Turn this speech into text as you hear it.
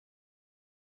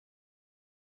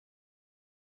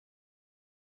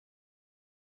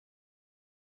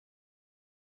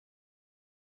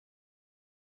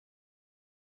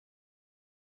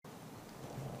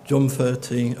John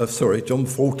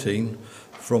 14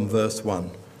 from verse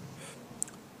 1.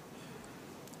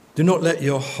 Do not let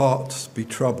your hearts be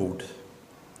troubled.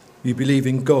 You believe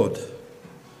in God.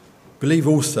 Believe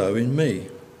also in me.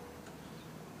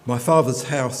 My Father's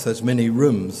house has many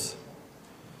rooms.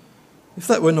 If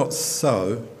that were not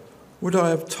so, would I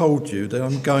have told you that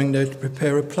I'm going there to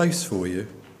prepare a place for you?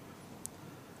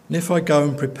 And if I go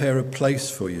and prepare a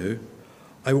place for you,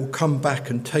 I will come back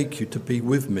and take you to be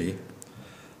with me,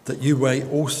 that you may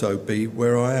also be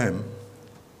where I am.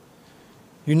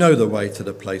 You know the way to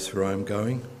the place where I am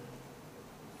going.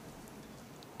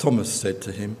 Thomas said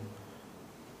to him,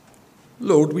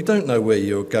 Lord, we don't know where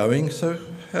you're going, so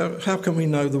how can we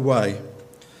know the way?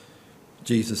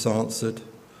 Jesus answered,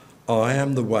 I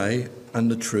am the way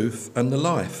and the truth and the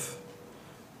life.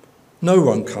 No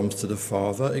one comes to the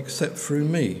Father except through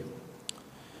me.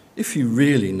 If you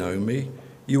really know me,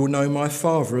 you will know my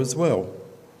Father as well.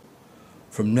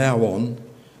 From now on,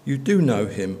 you do know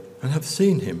him and have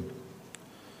seen him.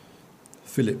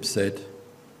 Philip said,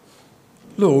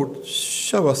 Lord,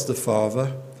 show us the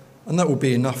Father, and that will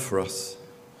be enough for us.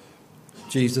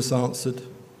 Jesus answered,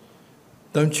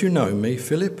 Don't you know me,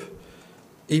 Philip,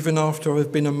 even after I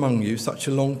have been among you such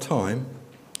a long time?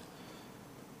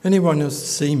 Anyone who has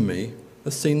seen me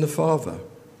has seen the Father.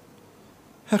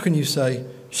 How can you say,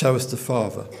 show us the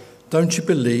Father? Don't you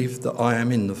believe that I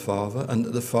am in the Father and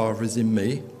that the Father is in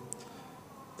me?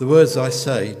 The words I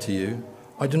say to you,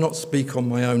 I do not speak on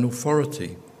my own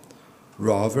authority.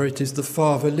 Rather, it is the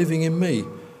Father living in me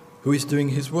who is doing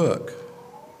his work.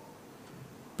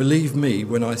 Believe me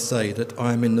when I say that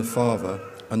I am in the Father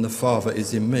and the Father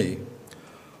is in me,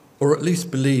 or at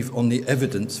least believe on the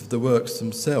evidence of the works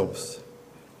themselves.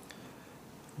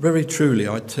 Very truly,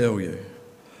 I tell you,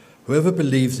 whoever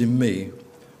believes in me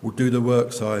will do the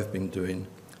works I have been doing,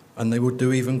 and they will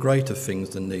do even greater things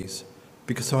than these,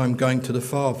 because I am going to the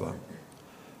Father,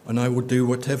 and I will do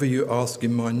whatever you ask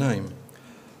in my name,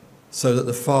 so that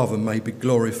the Father may be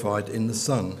glorified in the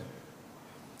Son.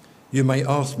 You may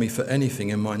ask me for anything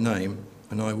in my name,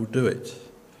 and I will do it.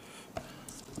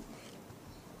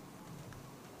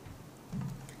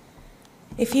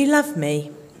 If you love me,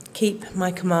 keep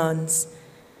my commands,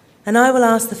 and I will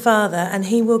ask the Father, and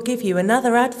he will give you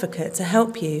another advocate to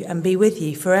help you and be with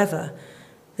you forever,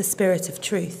 the Spirit of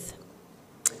truth.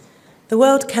 The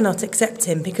world cannot accept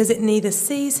him because it neither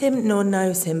sees him nor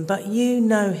knows him, but you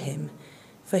know him,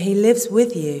 for he lives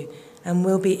with you and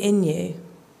will be in you.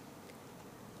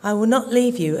 I will not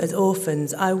leave you as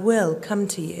orphans, I will come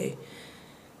to you.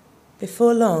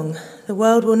 Before long, the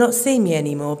world will not see me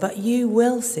anymore, but you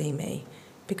will see me.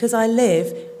 Because I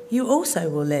live, you also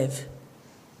will live.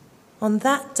 On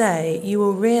that day, you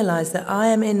will realize that I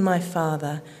am in my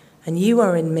Father, and you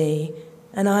are in me,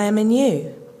 and I am in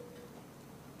you.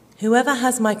 Whoever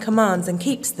has my commands and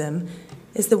keeps them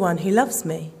is the one who loves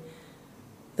me.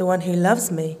 The one who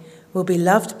loves me will be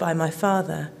loved by my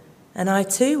Father, and I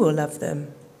too will love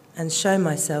them and show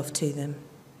myself to them.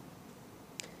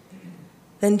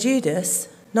 Then Judas,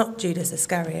 not Judas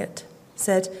Iscariot,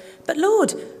 said, But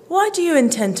Lord, why do you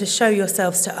intend to show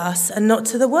yourselves to us and not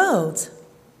to the world?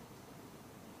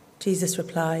 Jesus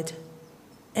replied,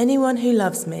 Anyone who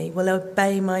loves me will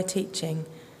obey my teaching.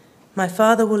 My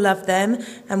Father will love them,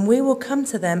 and we will come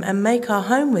to them and make our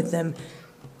home with them.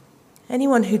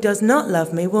 Anyone who does not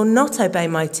love me will not obey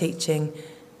my teaching.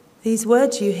 These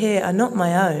words you hear are not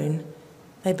my own.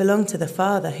 They belong to the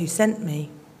Father who sent me.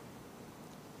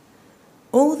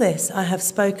 All this I have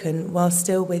spoken while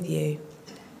still with you.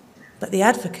 But the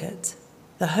Advocate,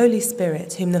 the Holy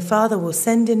Spirit, whom the Father will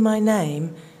send in my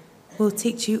name, will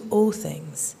teach you all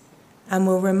things and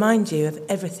will remind you of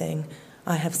everything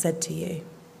I have said to you.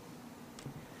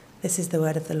 This is the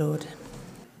word of the Lord.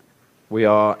 We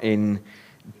are in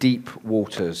deep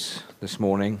waters this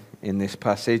morning in this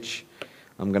passage.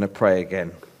 I'm going to pray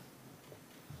again.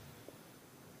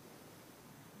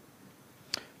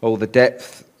 Oh, the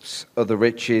depths of the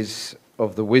riches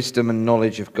of the wisdom and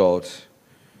knowledge of God.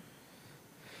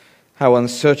 How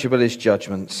unsearchable his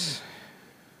judgments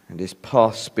and his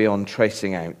paths beyond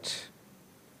tracing out.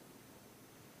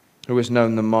 Who has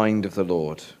known the mind of the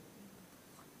Lord?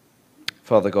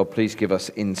 Father God, please give us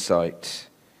insight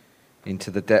into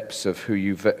the depths of who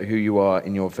you are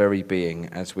in your very being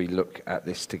as we look at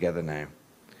this together now.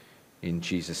 In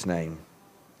Jesus' name,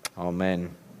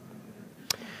 amen.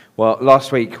 Well,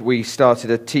 last week we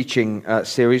started a teaching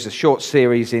series, a short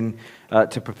series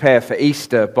to prepare for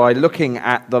Easter by looking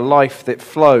at the life that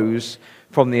flows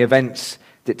from the events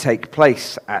that take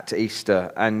place at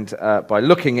Easter, and by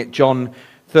looking at John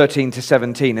 13 to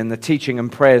 17 and the teaching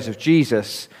and prayers of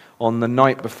Jesus on the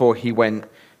night before he went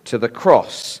to the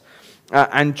cross.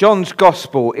 And John's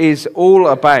gospel is all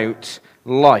about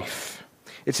life.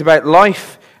 It's about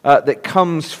life that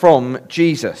comes from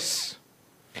Jesus.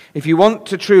 If you want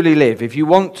to truly live, if you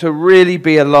want to really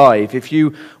be alive, if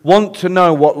you want to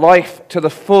know what life to the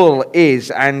full is,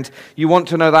 and you want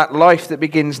to know that life that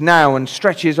begins now and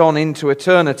stretches on into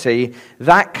eternity,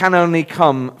 that can only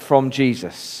come from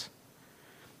Jesus.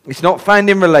 It's not found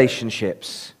in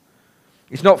relationships.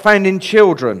 It's not found in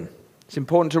children. It's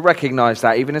important to recognize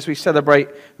that, even as we celebrate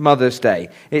Mother's Day.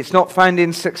 It's not found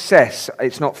in success.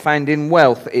 It's not found in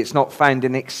wealth. It's not found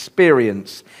in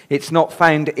experience. It's not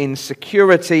found in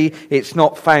security. It's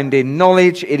not found in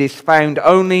knowledge. It is found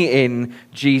only in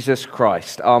Jesus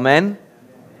Christ. Amen?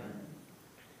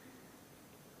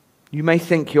 You may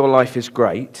think your life is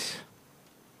great.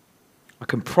 I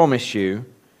can promise you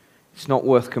it's not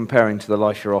worth comparing to the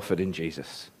life you're offered in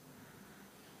Jesus.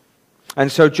 And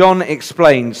so John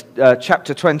explains,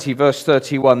 chapter 20, verse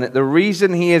 31, that the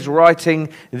reason he is writing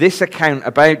this account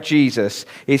about Jesus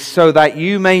is so that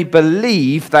you may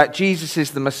believe that Jesus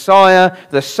is the Messiah,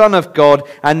 the Son of God,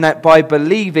 and that by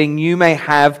believing you may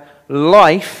have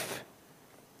life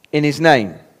in his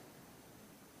name.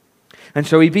 And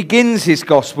so he begins his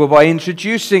gospel by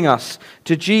introducing us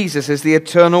to Jesus as the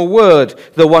eternal Word,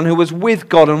 the one who was with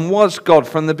God and was God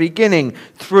from the beginning,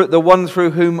 the one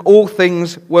through whom all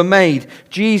things were made.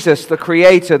 Jesus, the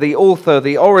Creator, the Author,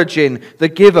 the origin, the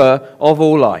giver of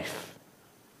all life.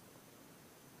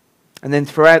 And then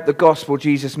throughout the gospel,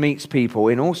 Jesus meets people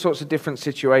in all sorts of different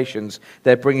situations.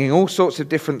 They're bringing all sorts of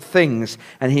different things,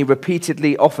 and he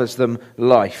repeatedly offers them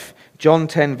life. John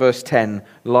 10, verse 10,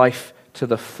 life to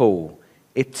the full.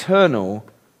 Eternal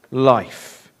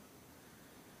life,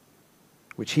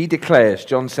 which he declares,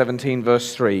 John 17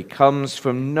 verse 3, comes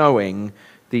from knowing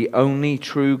the only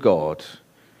true God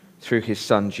through his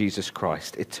Son Jesus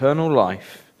Christ. Eternal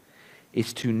life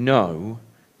is to know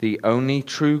the only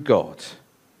true God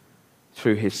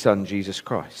through his Son Jesus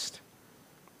Christ.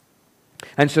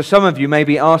 And so some of you may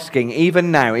be asking,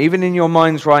 even now, even in your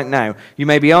minds right now, you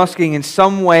may be asking in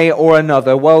some way or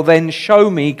another, well then show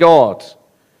me God.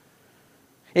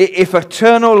 If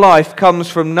eternal life comes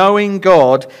from knowing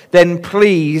God, then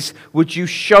please, would you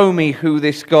show me who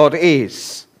this God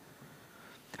is?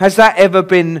 Has that ever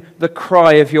been the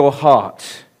cry of your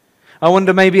heart? I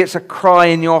wonder, maybe it's a cry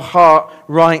in your heart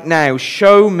right now.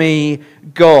 Show me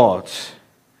God.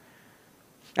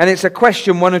 And it's a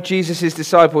question one of Jesus'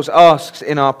 disciples asks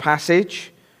in our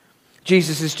passage.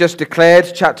 Jesus has just declared,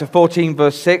 chapter 14,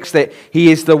 verse 6, that he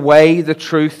is the way, the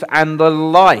truth, and the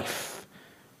life.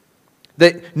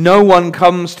 That no one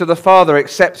comes to the Father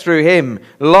except through him.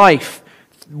 Life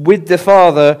with the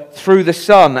Father through the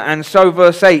Son. And so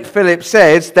verse 8, Philip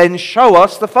says, then show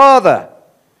us the Father.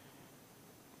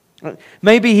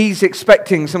 Maybe he's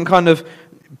expecting some kind of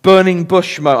burning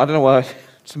bush moment. I don't know why.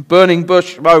 Some burning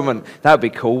bush moment. That would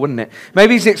be cool, wouldn't it?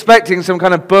 Maybe he's expecting some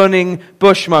kind of burning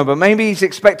bush moment. Maybe he's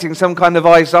expecting some kind of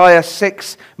Isaiah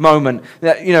 6 moment.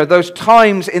 You know, those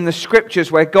times in the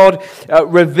scriptures where God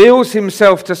reveals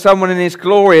himself to someone in his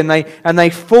glory and they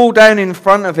fall down in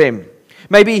front of him.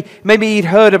 Maybe he'd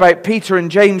heard about Peter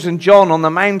and James and John on the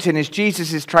mountain as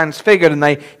Jesus is transfigured and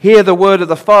they hear the word of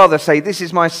the Father say, this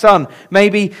is my Son.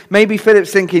 Maybe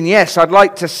Philip's thinking, yes, I'd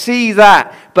like to see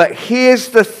that. But here's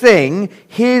the thing,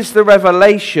 here's the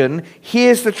revelation,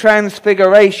 here's the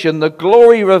transfiguration, the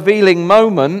glory revealing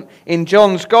moment in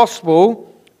John's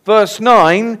Gospel. Verse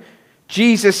 9,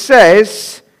 Jesus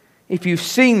says, if you've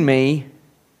seen me,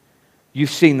 you've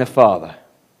seen the Father.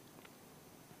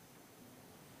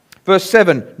 Verse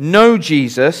 7, know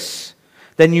Jesus,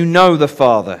 then you know the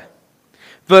Father.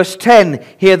 Verse 10,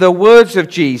 hear the words of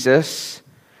Jesus,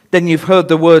 then you've heard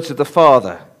the words of the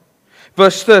Father.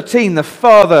 Verse 13, the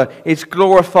Father is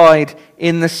glorified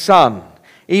in the Son.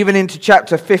 Even into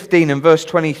chapter 15 and verse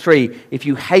 23, if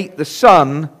you hate the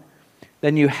Son,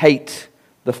 then you hate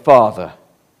the Father.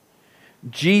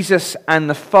 Jesus and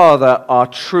the Father are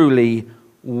truly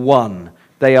one.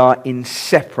 They are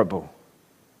inseparable.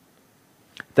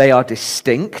 They are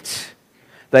distinct.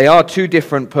 They are two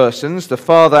different persons, the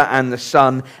Father and the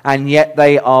Son, and yet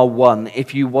they are one.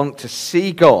 If you want to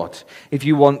see God, if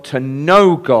you want to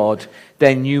know God,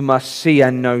 then you must see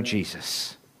and know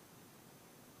Jesus.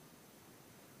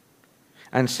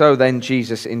 And so then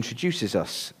Jesus introduces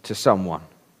us to someone.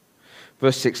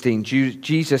 Verse 16,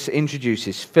 Jesus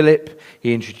introduces Philip,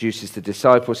 he introduces the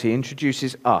disciples, he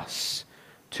introduces us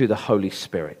to the Holy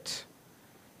Spirit.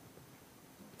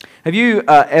 Have you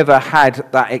ever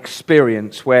had that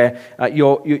experience where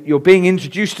you're being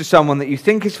introduced to someone that you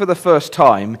think is for the first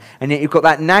time, and yet you've got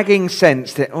that nagging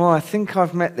sense that, oh, I think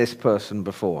I've met this person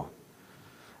before.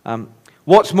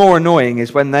 What's more annoying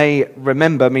is when they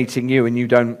remember meeting you and you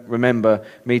don't remember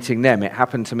meeting them. It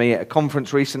happened to me at a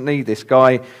conference recently. This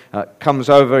guy comes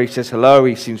over, he says hello,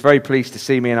 he seems very pleased to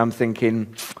see me, and I'm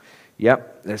thinking,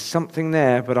 yep, there's something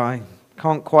there, but I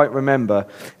can't quite remember.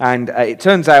 And it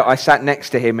turns out I sat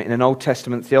next to him in an Old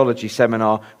Testament theology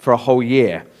seminar for a whole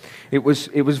year. It was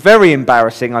very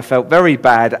embarrassing. I felt very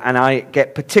bad, and I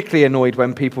get particularly annoyed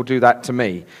when people do that to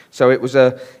me. So it was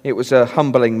a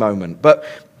humbling moment. But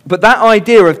that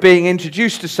idea of being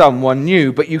introduced to someone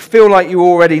new, but you feel like you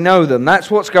already know them, that's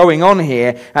what's going on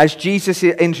here as Jesus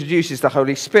introduces the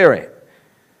Holy Spirit.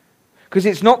 Because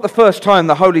it's not the first time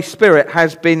the Holy Spirit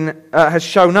has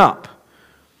shown up.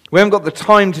 We haven't got the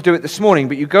time to do it this morning,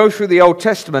 but you go through the Old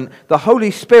Testament, the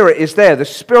Holy Spirit is there. The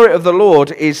Spirit of the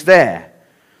Lord is there.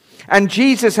 And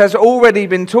Jesus has already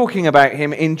been talking about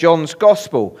him in John's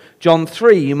Gospel. John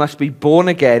 3, you must be born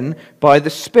again by the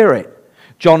Spirit.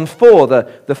 John 4,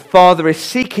 the Father is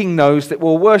seeking those that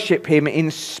will worship him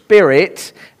in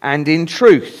spirit and in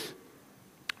truth.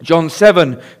 John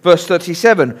 7, verse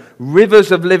 37,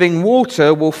 rivers of living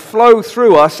water will flow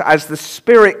through us as the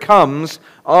Spirit comes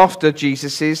after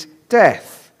Jesus'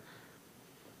 death.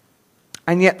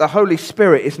 And yet the Holy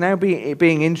Spirit is now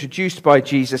being introduced by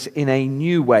Jesus in a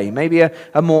new way, maybe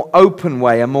a more open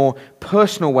way, a more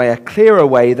personal way, a clearer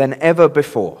way than ever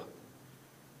before.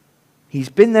 He's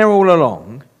been there all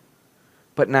along,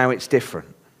 but now it's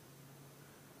different.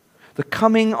 The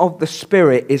coming of the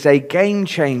Spirit is a game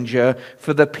changer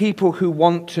for the people who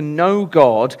want to know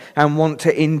God and want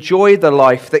to enjoy the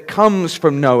life that comes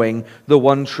from knowing the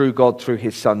one true God through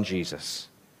his Son Jesus.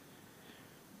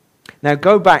 Now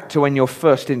go back to when you're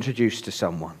first introduced to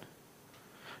someone.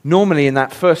 Normally in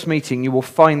that first meeting you will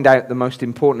find out the most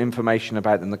important information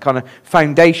about them, the kind of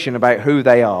foundation about who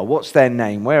they are. What's their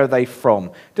name? Where are they from?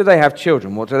 Do they have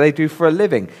children? What do they do for a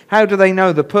living? How do they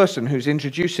know the person who's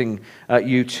introducing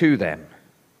you to them?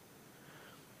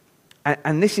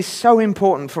 And this is so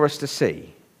important for us to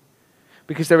see,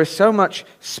 because there is so much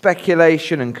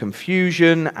speculation and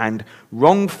confusion and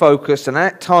wrong focus, and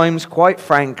at times, quite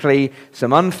frankly,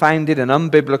 some unfounded and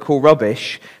unbiblical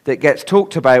rubbish that gets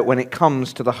talked about when it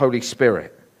comes to the Holy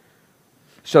Spirit.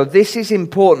 So this is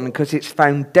important because it's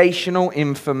foundational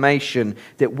information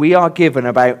that we are given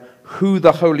about who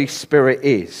the Holy Spirit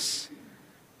is.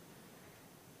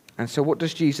 And so what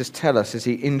does Jesus tell us as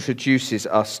he introduces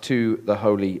us to the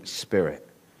Holy Spirit?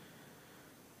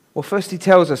 Well, first he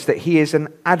tells us that he is an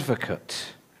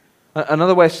advocate.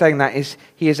 Another way of saying that is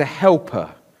he is a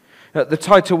helper. The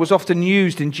title was often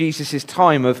used in Jesus'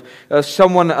 time of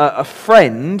someone, a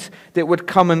friend, that would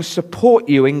come and support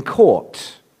you in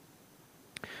court.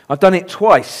 I've done it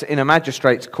twice in a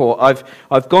magistrate's court.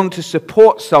 I've gone to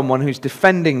support someone who's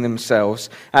defending themselves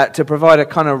to provide a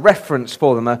kind of reference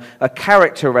for them, a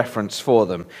character reference for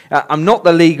them. I'm not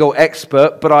the legal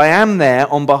expert, but I am there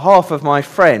on behalf of my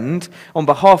friend, on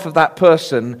behalf of that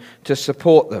person, to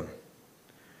support them.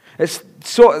 It's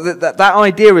sort of that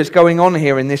idea is going on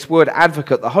here in this word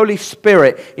advocate. The Holy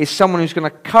Spirit is someone who's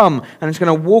going to come and is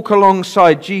going to walk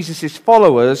alongside Jesus'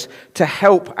 followers to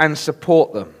help and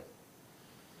support them.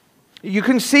 You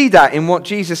can see that in what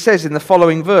Jesus says in the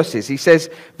following verses. He says,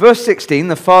 verse 16,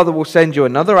 the Father will send you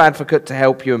another advocate to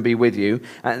help you and be with you.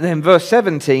 And then verse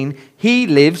 17, he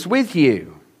lives with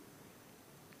you.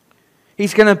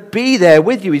 He's going to be there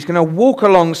with you. He's going to walk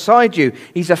alongside you.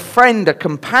 He's a friend, a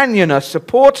companion, a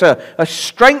supporter, a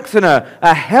strengthener,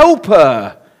 a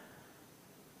helper.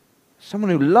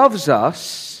 Someone who loves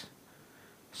us,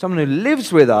 someone who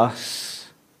lives with us.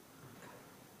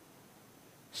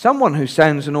 Someone who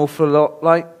sounds an awful lot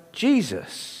like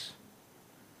Jesus.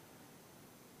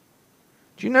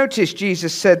 Do you notice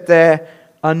Jesus said there,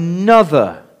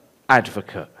 another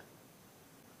advocate?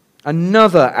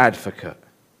 Another advocate.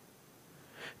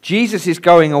 Jesus is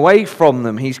going away from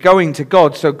them. He's going to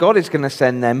God, so God is going to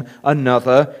send them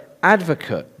another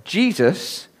advocate.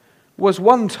 Jesus was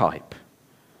one type,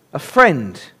 a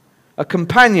friend, a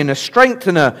companion, a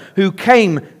strengthener who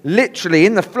came literally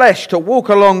in the flesh to walk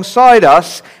alongside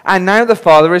us, and now the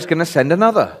Father is going to send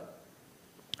another.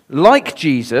 Like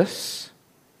Jesus,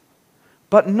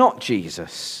 but not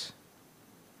Jesus.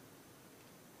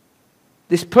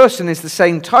 This person is the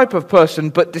same type of person,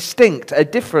 but distinct, a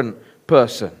different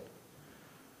person.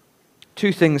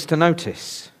 Two things to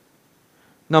notice.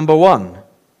 Number one,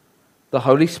 the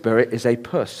Holy Spirit is a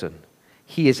person.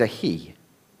 He is a he.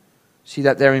 See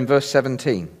that there in verse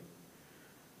 17.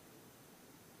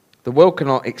 The world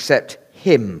cannot accept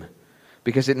him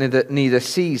because it neither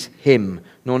sees him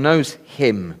nor knows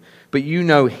him. But you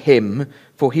know him,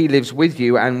 for he lives with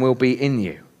you and will be in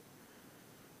you.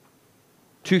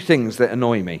 Two things that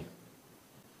annoy me.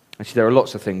 Actually, there are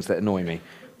lots of things that annoy me.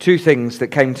 Two things that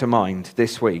came to mind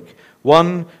this week.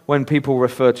 One, when people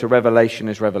refer to Revelation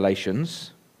as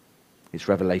revelations. It's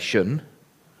revelation.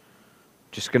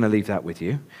 Just going to leave that with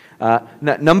you.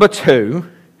 Number two,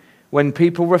 when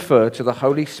people refer to the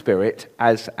Holy Spirit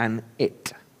as an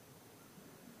it.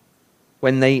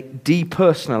 When they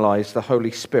depersonalize the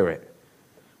Holy Spirit.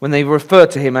 When they refer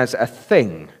to him as a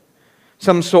thing.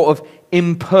 Some sort of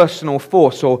impersonal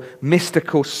force or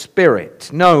mystical spirit.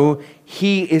 No,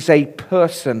 he is a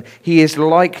person. He is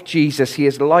like Jesus. He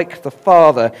is like the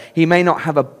Father. He may not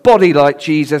have a body like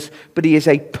Jesus, but he is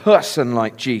a person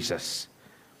like Jesus.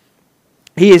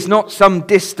 He is not some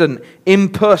distant,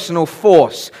 impersonal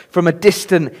force from a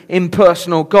distant,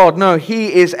 impersonal God. No,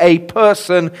 he is a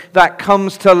person that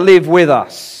comes to live with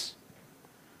us.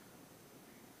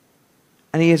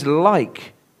 And he is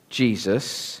like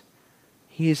Jesus.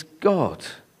 He is God.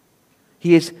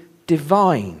 He is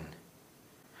divine.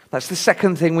 That's the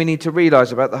second thing we need to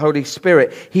realize about the Holy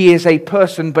Spirit. He is a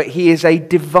person, but he is a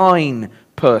divine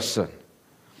person.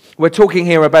 We're talking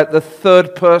here about the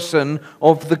third person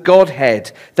of the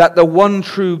Godhead, that the one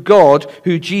true God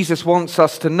who Jesus wants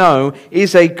us to know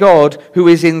is a God who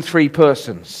is in three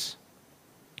persons.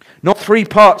 Not three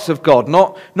parts of God,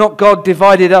 not God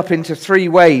divided up into three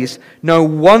ways. No,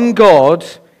 one God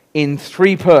in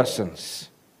three persons.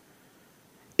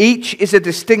 Each is a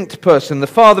distinct person. The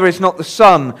Father is not the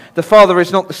Son. The Father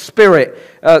is not the Spirit.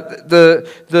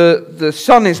 The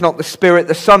Son is not the Spirit.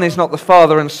 The Son is not the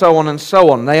Father, and so on and so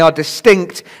on. They are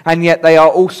distinct, and yet they are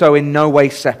also in no way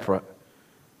separate.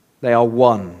 They are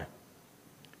one.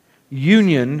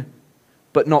 Union,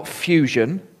 but not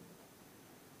fusion.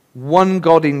 One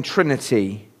God in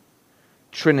Trinity,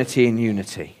 Trinity in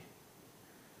unity.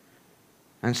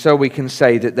 And so we can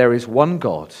say that there is one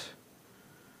God,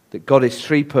 that God is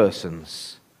three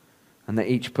persons, and that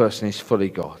each person is fully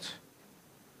God.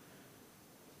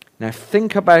 Now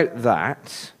think about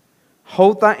that.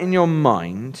 Hold that in your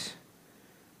mind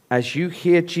as you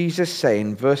hear Jesus say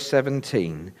in verse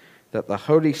 17 that the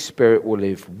Holy Spirit will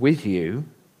live with you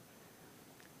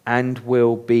and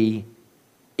will be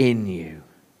in you.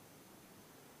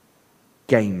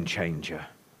 Game changer.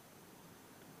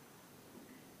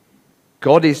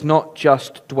 God is not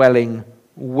just dwelling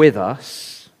with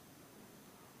us.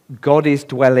 God is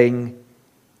dwelling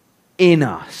in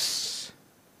us.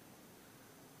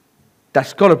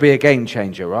 That's got to be a game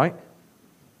changer, right?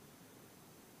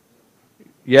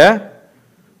 Yeah?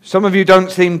 Some of you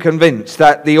don't seem convinced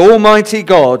that the Almighty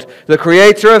God, the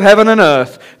creator of heaven and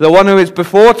earth, the one who is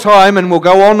before time and will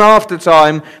go on after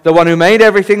time, the one who made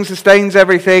everything, sustains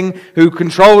everything, who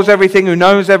controls everything, who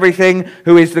knows everything,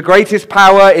 who is the greatest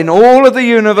power in all of the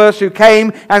universe, who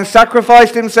came and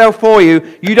sacrificed himself for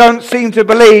you, you don't seem to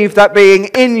believe that being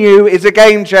in you is a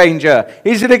game changer.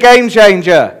 Is it a game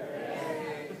changer?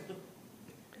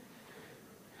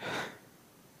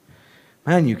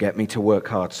 Man, you get me to work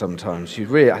hard sometimes. You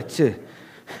really,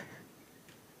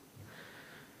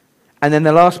 And then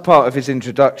the last part of his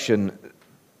introduction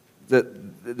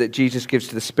that Jesus gives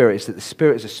to the Spirit is that the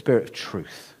Spirit is a spirit of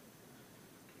truth.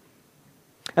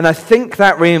 And I think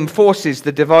that reinforces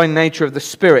the divine nature of the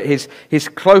Spirit, his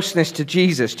closeness to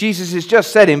Jesus. Jesus has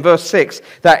just said in verse 6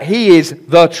 that he is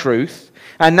the truth,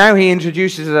 and now he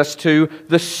introduces us to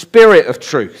the Spirit of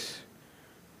truth.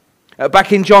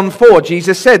 Back in John 4,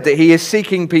 Jesus said that he is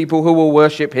seeking people who will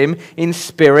worship him in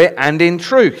spirit and in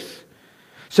truth.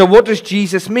 So what does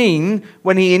Jesus mean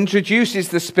when he introduces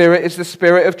the Spirit as the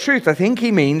Spirit of truth? I think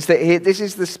he means that this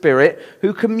is the Spirit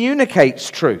who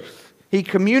communicates truth. He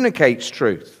communicates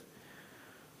truth.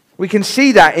 We can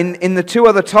see that in the two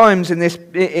other times in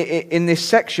this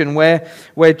section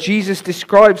where Jesus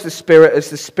describes the Spirit as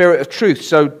the Spirit of truth.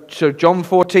 So John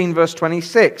 14 verse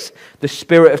 26, the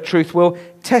Spirit of truth will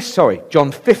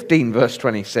John 15 verse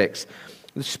 26,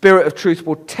 the Spirit of truth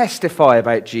will testify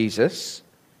about Jesus.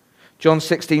 John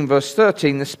 16 verse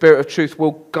 13, the Spirit of truth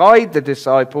will guide the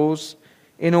disciples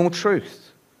in all truth.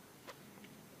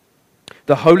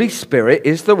 The Holy Spirit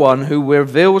is the one who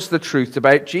reveals the truth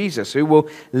about Jesus, who will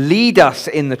lead us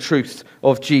in the truth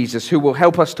of Jesus, who will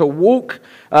help us to walk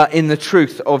in the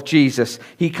truth of Jesus.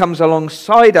 He comes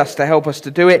alongside us to help us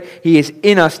to do it. He is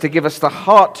in us to give us the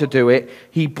heart to do it.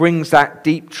 He brings that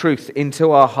deep truth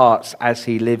into our hearts as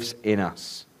he lives in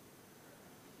us.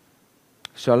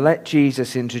 So let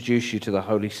Jesus introduce you to the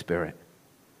Holy Spirit,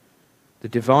 the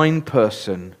divine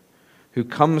person who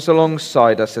comes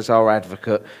alongside us as our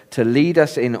advocate to lead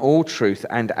us in all truth,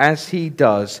 and as he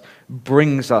does,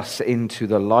 brings us into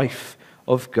the life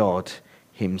of God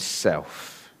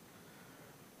himself.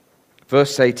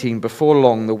 Verse 18, before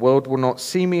long the world will not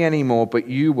see me anymore, but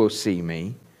you will see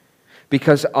me.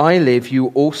 Because I live, you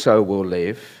also will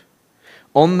live.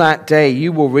 On that day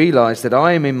you will realize that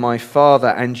I am in my Father,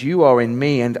 and you are in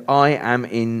me, and I am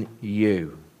in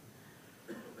you.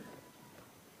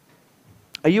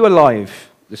 Are you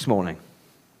alive this morning?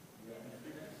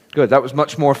 Good, that was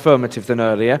much more affirmative than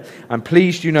earlier. I'm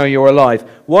pleased you know you're alive.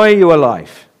 Why are you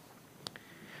alive?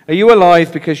 Are you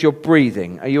alive because you're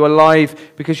breathing? Are you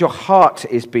alive because your heart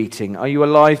is beating? Are you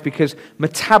alive because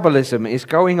metabolism is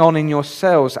going on in your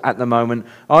cells at the moment?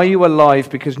 Are you alive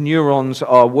because neurons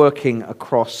are working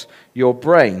across your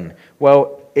brain?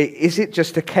 Well, is it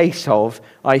just a case of,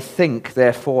 I think,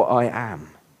 therefore I am?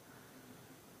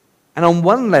 And on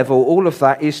one level, all of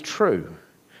that is true.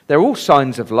 They're all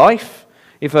signs of life.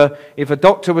 If a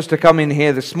doctor was to come in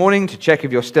here this morning to check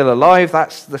if you're still alive,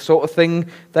 that's the sort of thing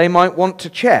they might want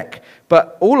to check.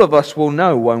 But all of us will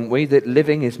know, won't we, that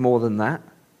living is more than that.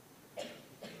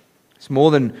 It's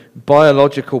more than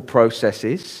biological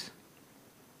processes.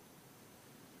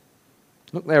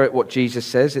 Look there at what Jesus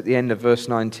says at the end of verse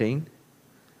 19.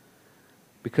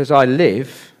 Because I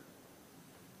live,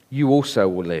 you also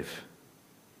will live.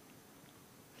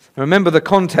 Remember the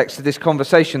context of this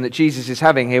conversation that Jesus is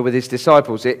having here with his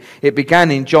disciples. It began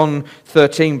in John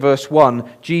 13 verse 1.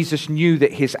 Jesus knew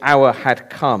that his hour had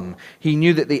come. He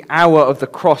knew that the hour of the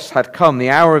cross had come. The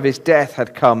hour of his death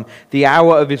had come. The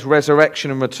hour of his resurrection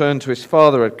and return to his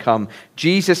Father had come.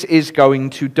 Jesus is going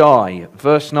to die.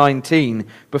 Verse 19,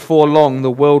 before long the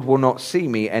world will not see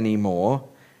me anymore.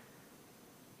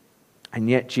 And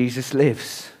yet Jesus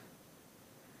lives.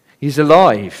 He's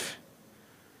alive.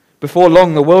 Before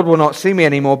long, the world will not see me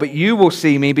anymore, but you will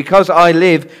see me. Because I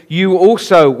live, you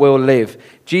also will live.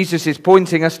 Jesus is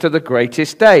pointing us to the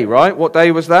greatest day, right? What day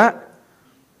was that?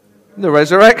 The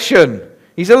resurrection.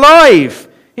 He's alive.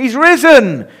 He's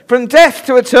risen from death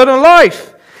to eternal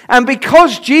life. And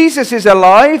because Jesus is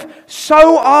alive,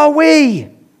 so are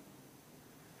we.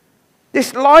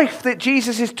 This life that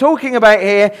Jesus is talking about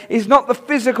here is not the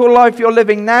physical life you're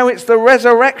living now, it's the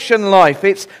resurrection life.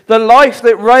 It's the life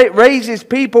that raises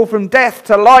people from death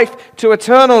to life to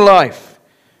eternal life.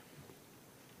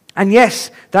 And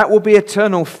yes, that will be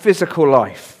eternal physical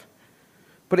life.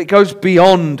 But it goes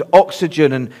beyond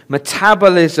oxygen and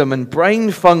metabolism and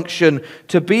brain function.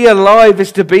 To be alive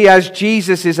is to be as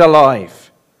Jesus is alive.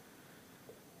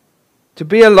 To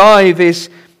be alive is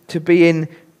to be in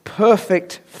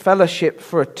perfect fellowship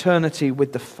for eternity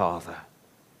with the Father.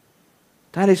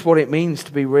 That is what it means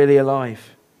to be really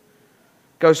alive.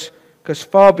 Goes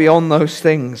far beyond those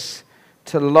things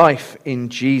to life in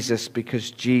Jesus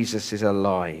because Jesus is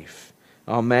alive.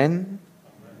 Amen?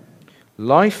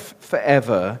 Life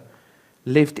forever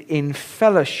lived in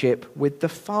fellowship with the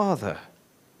Father.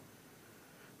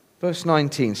 Verse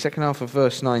 19, second half of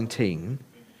verse 19.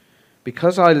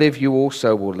 Because I live, you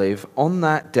also will live. On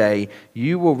that day,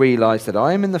 you will realize that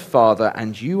I am in the Father,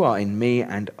 and you are in me,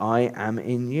 and I am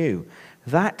in you.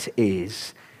 That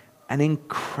is an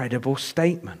incredible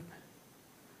statement.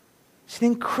 It's an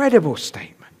incredible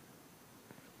statement.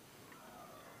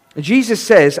 Jesus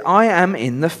says, I am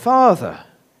in the Father.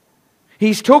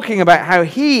 He's talking about how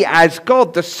he, as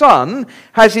God the Son,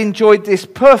 has enjoyed this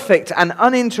perfect and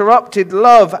uninterrupted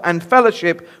love and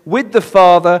fellowship with the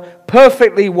Father,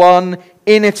 perfectly one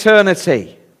in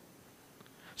eternity.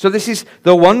 So this is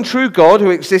the one true God who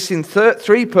exists in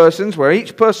three persons, where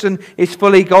each person is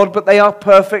fully God, but they are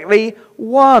perfectly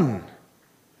one.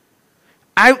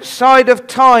 Outside of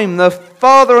time, the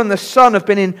Father and the Son have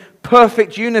been in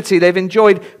perfect unity. They've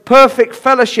enjoyed perfect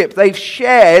fellowship. They've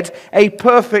shared a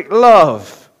perfect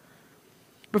love.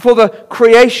 Before the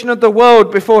creation of the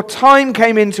world, before time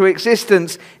came into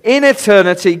existence, in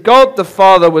eternity, God the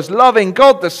Father was loving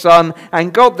God the Son,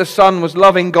 and God the Son was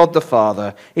loving God the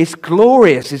Father. It's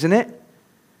glorious, isn't it?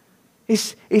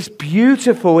 It's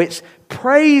beautiful. It's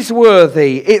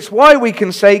praiseworthy. It's why we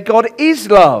can say God is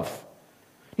love.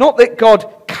 Not that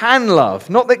God can love,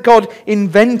 not that God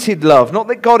invented love, not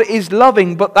that God is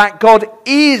loving, but that God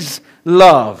is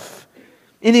love.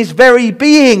 In his very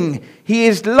being, he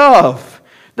is love.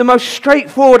 The most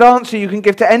straightforward answer you can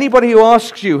give to anybody who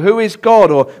asks you, who is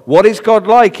God or what is God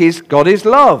like, is God is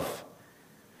love.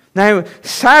 Now,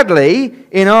 sadly,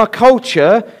 in our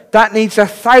culture, that needs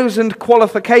 1,000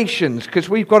 qualifications because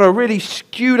we've got a really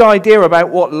skewed idea about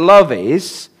what love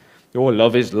is. Oh,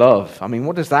 love is love. I mean,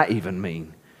 what does that even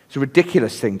mean? It's a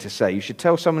ridiculous thing to say. You should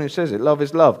tell someone who says it, love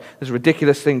is love. It's a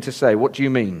ridiculous thing to say. What do you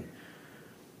mean?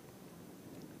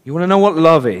 You want to know what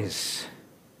love is?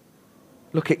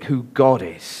 Look at who God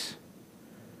is.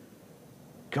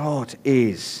 God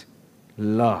is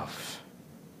love.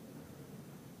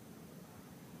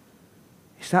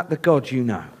 Is that the God you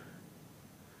know?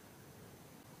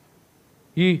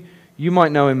 You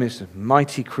might know him as a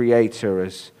mighty creator,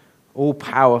 as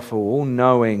all-powerful,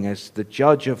 all-knowing, as the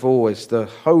judge of all, as the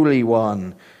Holy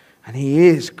One. And he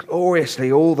is gloriously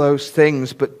all those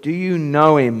things. But do you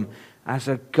know him as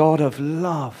a God of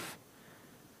love,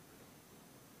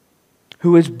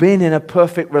 who has been in a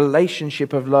perfect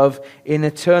relationship of love in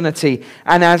eternity?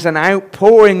 And as an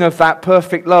outpouring of that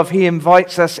perfect love, he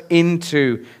invites us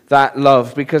into that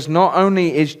love. Because not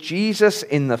only is Jesus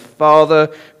in the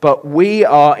Father, but we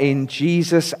are in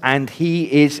Jesus and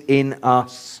he is in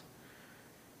us.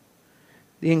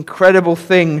 The incredible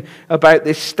thing about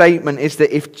this statement is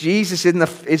that if Jesus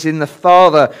is in the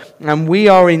Father and we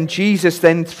are in Jesus,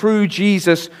 then through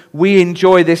Jesus we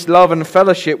enjoy this love and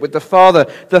fellowship with the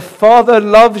Father. The Father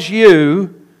loves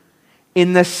you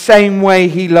in the same way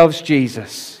he loves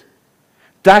Jesus.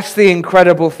 That's the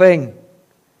incredible thing.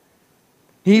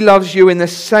 He loves you in the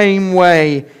same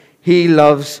way he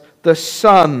loves the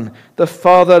Son. The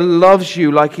Father loves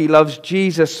you like he loves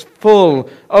Jesus, full,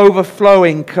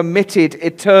 overflowing, committed,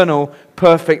 eternal,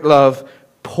 perfect love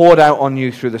poured out on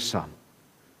you through the Son.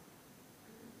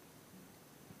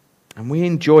 And we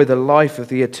enjoy the life of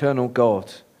the eternal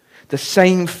God. The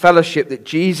same fellowship that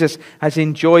Jesus has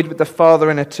enjoyed with the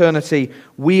Father in eternity,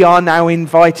 we are now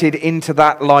invited into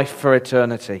that life for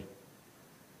eternity.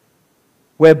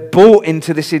 We're brought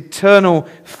into this eternal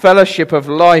fellowship of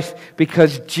life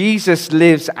because Jesus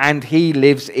lives and he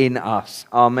lives in us.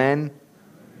 Amen.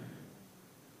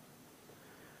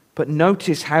 But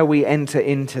notice how we enter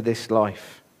into this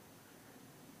life.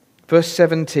 Verse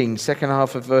 17, second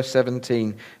half of verse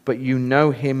 17. But you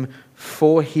know him,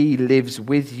 for he lives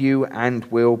with you and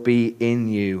will be in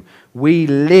you. We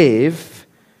live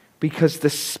because the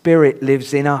Spirit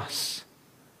lives in us.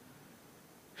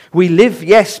 We live,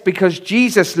 yes, because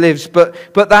Jesus lives,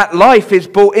 but that life is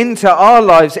brought into our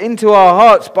lives, into our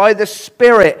hearts by the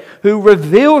Spirit who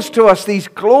reveals to us these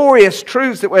glorious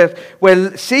truths that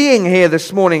we're seeing here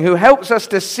this morning, who helps us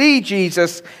to see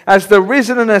Jesus as the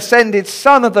risen and ascended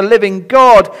Son of the living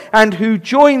God and who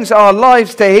joins our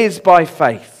lives to his by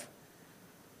faith.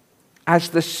 As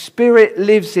the Spirit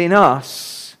lives in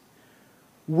us,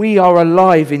 we are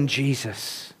alive in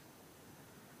Jesus.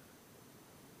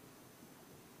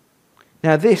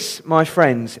 Now this, my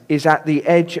friends, is at the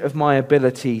edge of my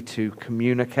ability to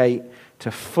communicate,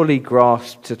 to fully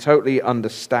grasp, to totally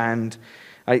understand.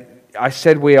 I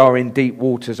said we are in deep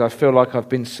waters. I feel like I've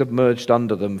been submerged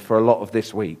under them for a lot of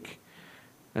this week.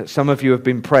 Some of you have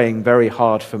been praying very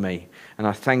hard for me, and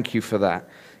I thank you for that.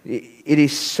 It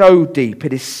is so deep,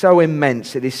 it is so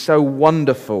immense, it is so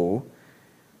wonderful.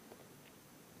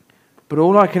 But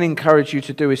all I can encourage you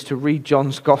to do is to read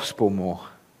John's Gospel more.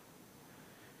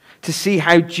 To see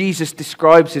how Jesus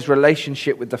describes his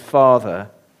relationship with the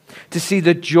Father, to see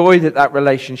the joy that that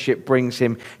relationship brings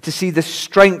him, to see the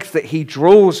strength that he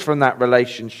draws from that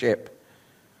relationship.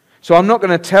 So I'm not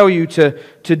going to tell you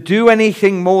to do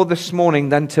anything more this morning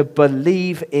than to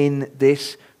believe in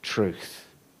this truth.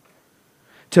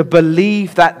 To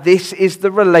believe that this is the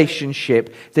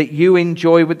relationship that you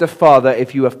enjoy with the Father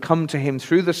if you have come to him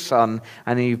through the Son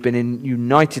and you've been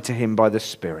united to him by the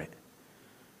Spirit.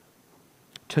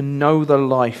 To know the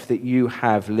life that you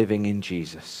have living in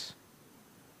Jesus.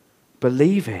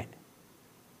 Believe it.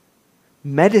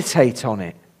 Meditate on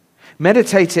it.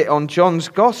 Meditate it on John's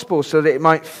Gospel so that it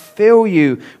might fill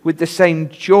you with the same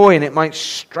joy and it might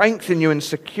strengthen you and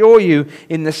secure you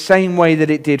in the same way that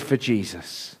it did for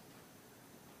Jesus.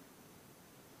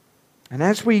 And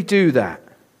as we do that,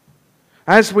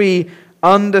 as we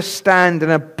understand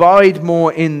and abide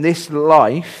more in this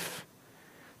life,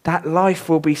 that life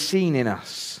will be seen in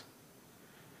us.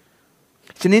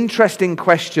 It's an interesting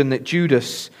question that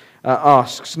Judas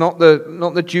asks. Not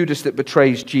the Judas that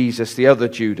betrays Jesus, the other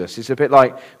Judas. It's a bit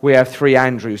like we have three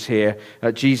Andrews here.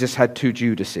 Jesus had two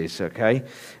Judases, okay?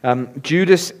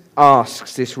 Judas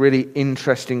asks this really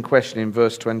interesting question in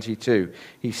verse 22.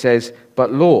 He says,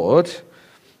 "But Lord,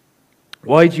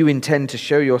 why do you intend to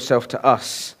show yourself to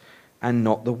us and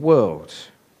not the world?"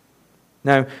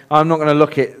 Now, I'm not going to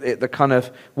look at the kind of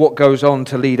what goes on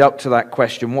to lead up to that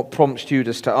question, what prompts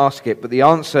Judas to ask it, but the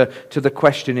answer to the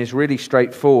question is really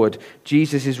straightforward.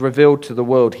 Jesus is revealed to the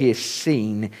world. He is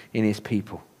seen in his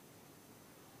people.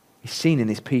 He's seen in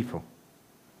his people.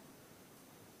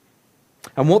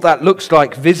 And what that looks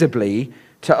like visibly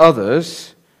to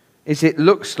others is it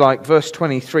looks like, verse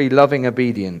 23, loving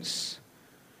obedience.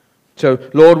 So,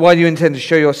 Lord, why do you intend to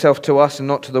show yourself to us and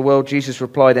not to the world? Jesus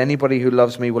replied, anybody who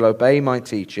loves me will obey my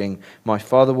teaching. My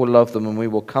Father will love them and we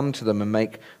will come to them and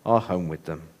make our home with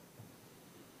them.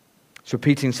 It's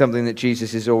repeating something that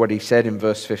Jesus has already said in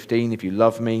verse 15. If you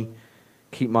love me,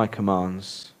 keep my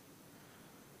commands.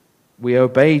 We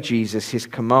obey Jesus, his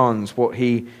commands, what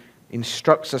he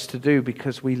instructs us to do,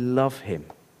 because we love him.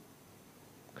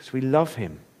 Because we love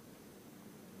him.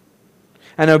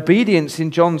 And obedience in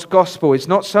John's Gospel is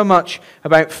not so much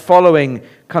about following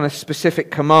kind of specific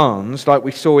commands like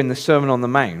we saw in the Sermon on the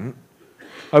Mount.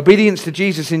 Obedience to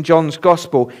Jesus in John's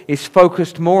Gospel is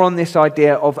focused more on this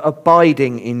idea of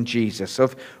abiding in Jesus,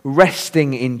 of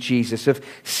resting in Jesus, of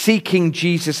seeking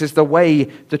Jesus as the way,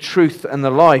 the truth, and the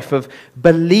life, of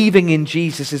believing in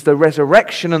Jesus as the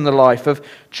resurrection and the life, of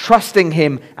trusting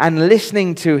him and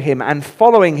listening to him and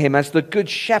following him as the good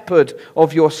shepherd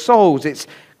of your souls. It's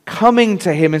coming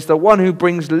to him as the one who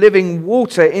brings living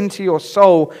water into your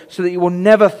soul so that you will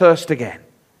never thirst again.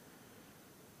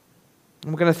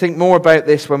 We're going to think more about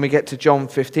this when we get to John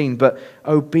 15, but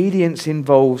obedience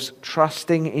involves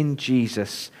trusting in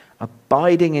Jesus,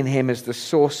 abiding in him as the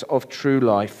source of true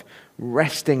life,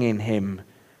 resting in him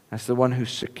as the one who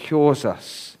secures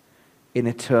us in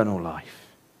eternal life.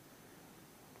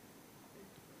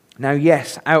 Now,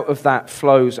 yes, out of that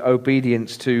flows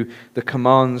obedience to the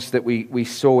commands that we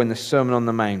saw in the Sermon on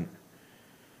the Mount.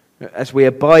 As we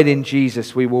abide in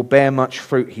Jesus, we will bear much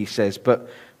fruit, he says, but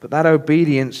that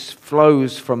obedience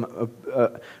flows from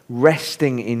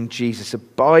resting in Jesus,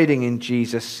 abiding in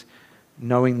Jesus,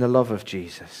 knowing the love of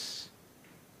Jesus.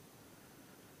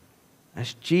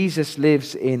 As Jesus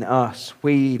lives in us,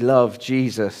 we love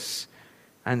Jesus,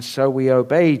 and so we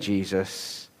obey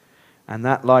Jesus, and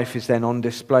that life is then on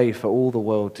display for all the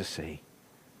world to see.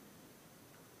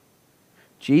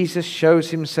 Jesus shows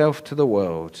himself to the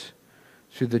world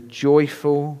through the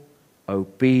joyful,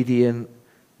 obedient,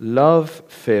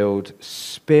 love-filled,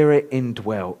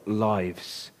 Spirit-indwelt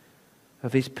lives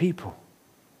of his people.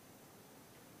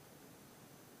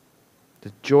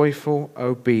 The joyful,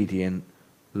 obedient,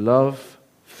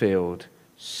 love-filled,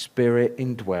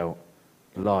 Spirit-indwelt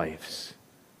lives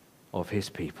of his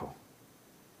people.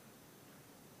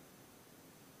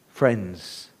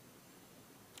 Friends,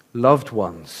 loved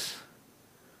ones,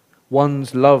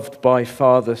 ones loved by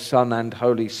Father, Son, and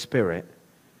Holy Spirit,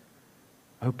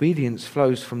 obedience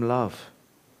flows from love.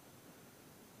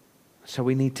 So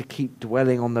we need to keep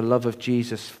dwelling on the love of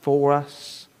Jesus for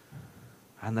us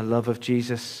and the love of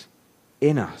Jesus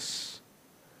in us.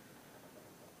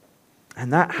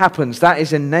 And that happens, that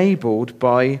is enabled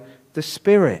by the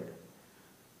Spirit.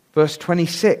 Verse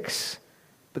 26,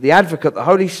 but the Advocate, the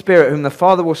Holy Spirit, whom the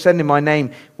Father will send in my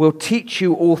name, will teach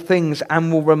you all things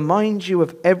and will remind you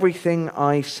of everything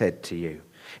I said to you.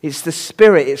 It's the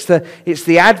Spirit, it's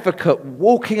the Advocate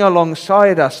walking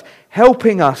alongside us,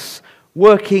 helping us,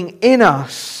 working in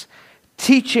us,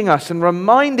 teaching us and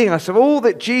reminding us of all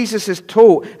that Jesus has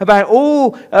taught, about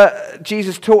all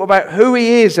Jesus taught about who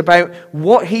he is, about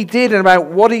what he did and about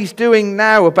what he's doing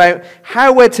now, about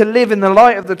how we're to live in the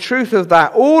light of the truth of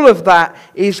that. All of that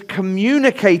is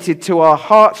communicated to our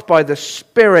hearts by the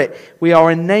Spirit. We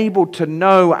are enabled to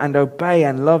know and obey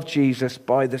and love Jesus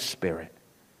by the Spirit.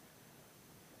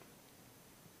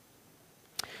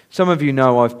 Some of you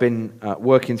know I've been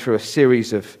working through a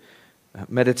series of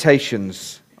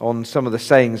meditations on some of the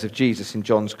sayings of Jesus in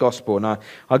John's Gospel. And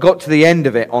I got to the end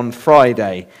of it on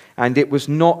Friday, and it was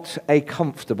not a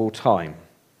comfortable time.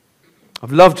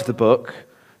 I've loved the book.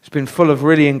 It's been full of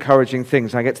really encouraging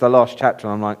things. I get to the last chapter,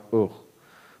 and I'm like, oh,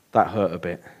 that hurt a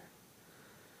bit.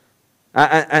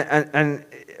 And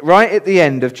right at the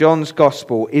end of John's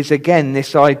Gospel is again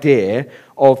this idea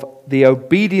of the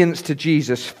obedience to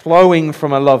Jesus flowing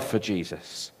from a love for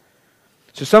Jesus.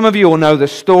 So some of you will know the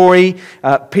story.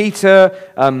 Peter,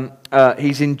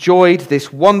 he's enjoyed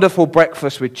this wonderful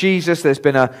breakfast with Jesus. There's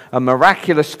been a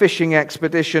miraculous fishing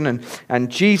expedition,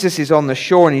 and Jesus is on the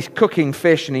shore and he's cooking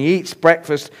fish and he eats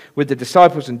breakfast with the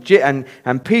disciples.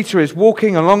 And Peter is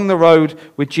walking along the road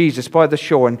with Jesus by the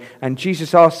shore, and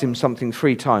Jesus asks him something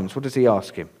 3 times. What does he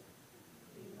ask him?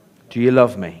 Do you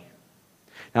love me?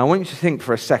 Now I want you to think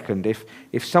for a second,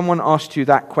 if someone asked you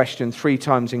that question 3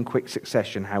 times in quick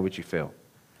succession, how would you feel?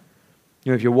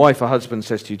 You know, if your wife or husband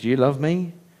says to you, do you love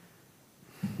me?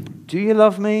 Do you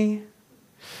love me?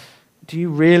 Do you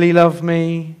really love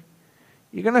me?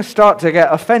 You're going to start to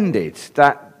get offended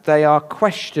that they are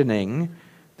questioning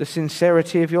the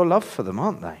sincerity of your love for them,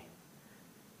 aren't they?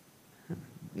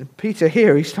 And Peter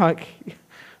here, he's like,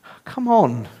 come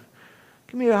on,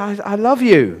 I love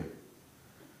you.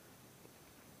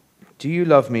 Do you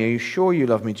love me? Are you sure you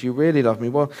love me? Do you really love me?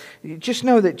 Well, just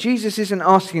know that Jesus isn't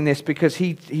asking this because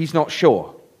he's not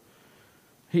sure.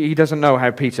 He doesn't know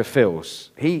how Peter feels.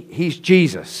 He's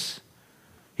Jesus.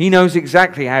 He knows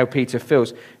exactly how Peter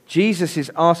feels. Jesus is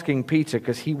asking Peter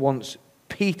because he wants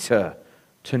Peter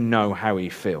to know how he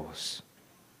feels.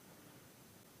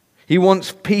 He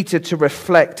wants Peter to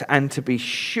reflect and to be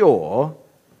sure,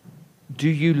 do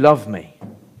you love me?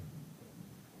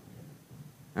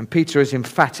 And Peter is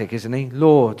emphatic, isn't he?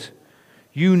 Lord,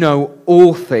 you know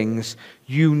all things.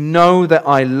 You know that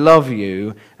I love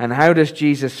you. And how does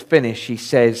Jesus finish? He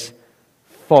says,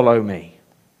 follow me.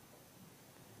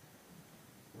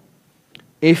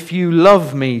 If you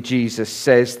love me, Jesus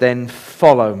says, then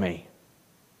follow me.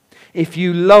 If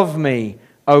you love me,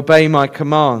 obey my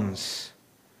commands.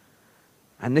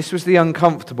 And this was the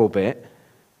uncomfortable bit.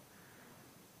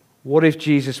 What if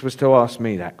Jesus was to ask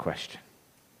me that question?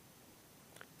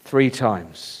 3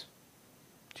 times.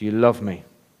 Do you love me?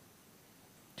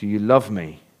 Do you love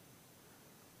me?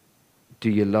 Do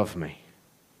you love me?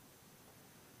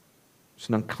 It's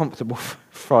an uncomfortable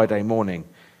Friday morning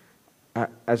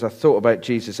as I thought about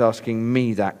Jesus asking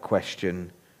me that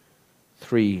question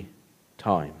 3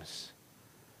 times.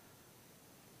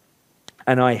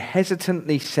 And I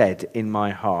hesitantly said in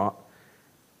my heart,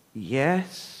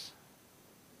 yes,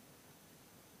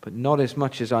 but not as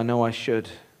much as I know I should.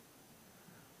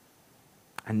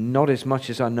 And not as much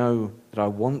as I know that I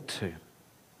want to.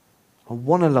 I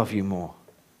want to love you more.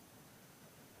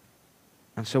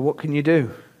 And so what can you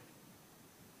do?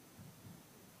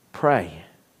 Pray.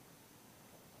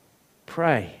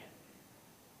 Pray.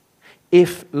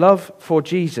 If love for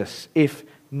Jesus, if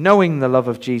knowing the love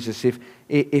of Jesus,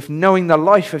 if knowing the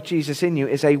life of Jesus in you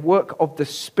is a work of the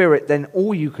Spirit, then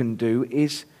all you can do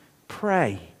is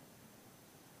pray.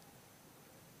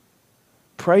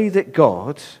 Pray that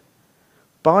God,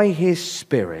 by His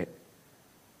Spirit,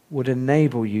 would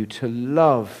enable you to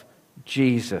love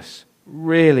Jesus,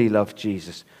 really love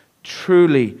Jesus,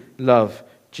 truly love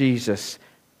Jesus,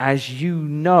 as you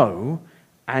know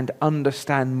and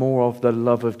understand more of the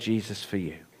love of Jesus for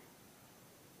you.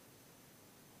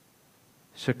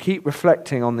 So keep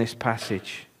reflecting on this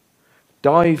passage.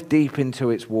 Dive deep into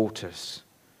its waters.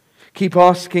 Keep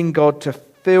asking God to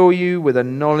fill you with a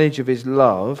knowledge of His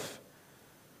love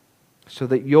so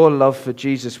that your love for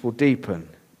Jesus will deepen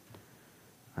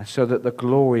and so that the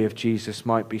glory of Jesus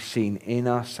might be seen in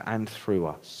us and through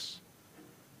us.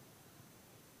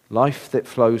 Life that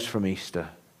flows from Easter.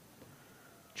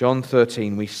 John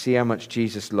 13, we see how much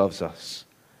Jesus loves us.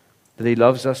 That He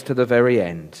loves us to the very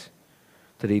end.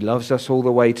 That He loves us all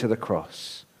the way to the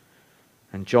cross.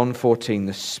 And John 14,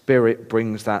 the Spirit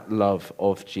brings that love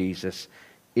of Jesus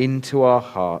into our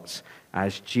hearts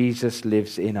as Jesus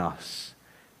lives in us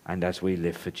and as we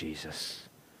live for Jesus.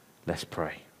 Let's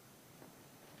pray.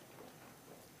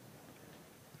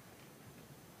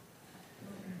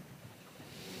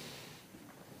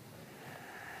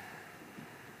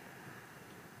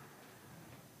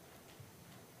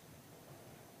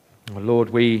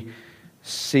 Lord, we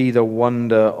see the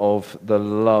wonder of the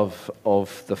love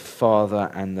of the Father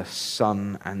and the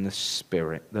Son and the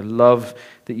Spirit. The love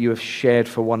that you have shared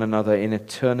for one another in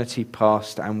eternity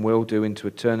past and will do into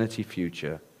eternity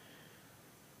future.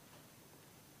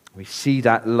 We see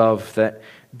that love that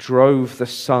drove the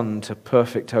Son to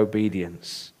perfect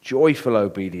obedience, joyful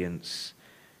obedience,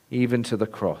 even to the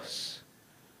cross.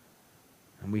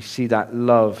 And we see that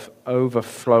love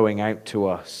overflowing out to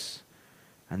us.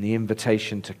 And the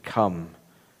invitation to come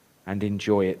and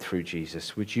enjoy it through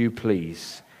Jesus. Would you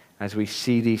please, as we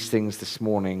see these things this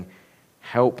morning,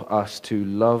 help us to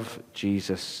love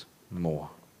Jesus more.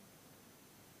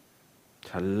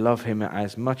 To love Him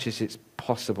as much as it's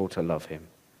possible to love Him.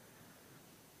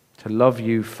 To love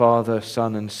you, Father,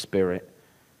 Son, and Spirit,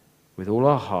 with all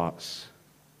our hearts,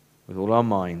 with all our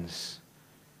minds,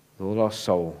 with all our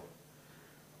soul,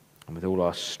 and with all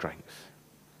our strength.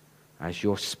 As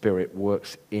your Spirit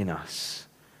works in us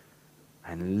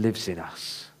and lives in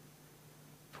us.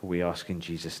 For we ask in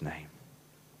Jesus' name.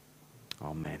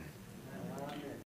 Amen.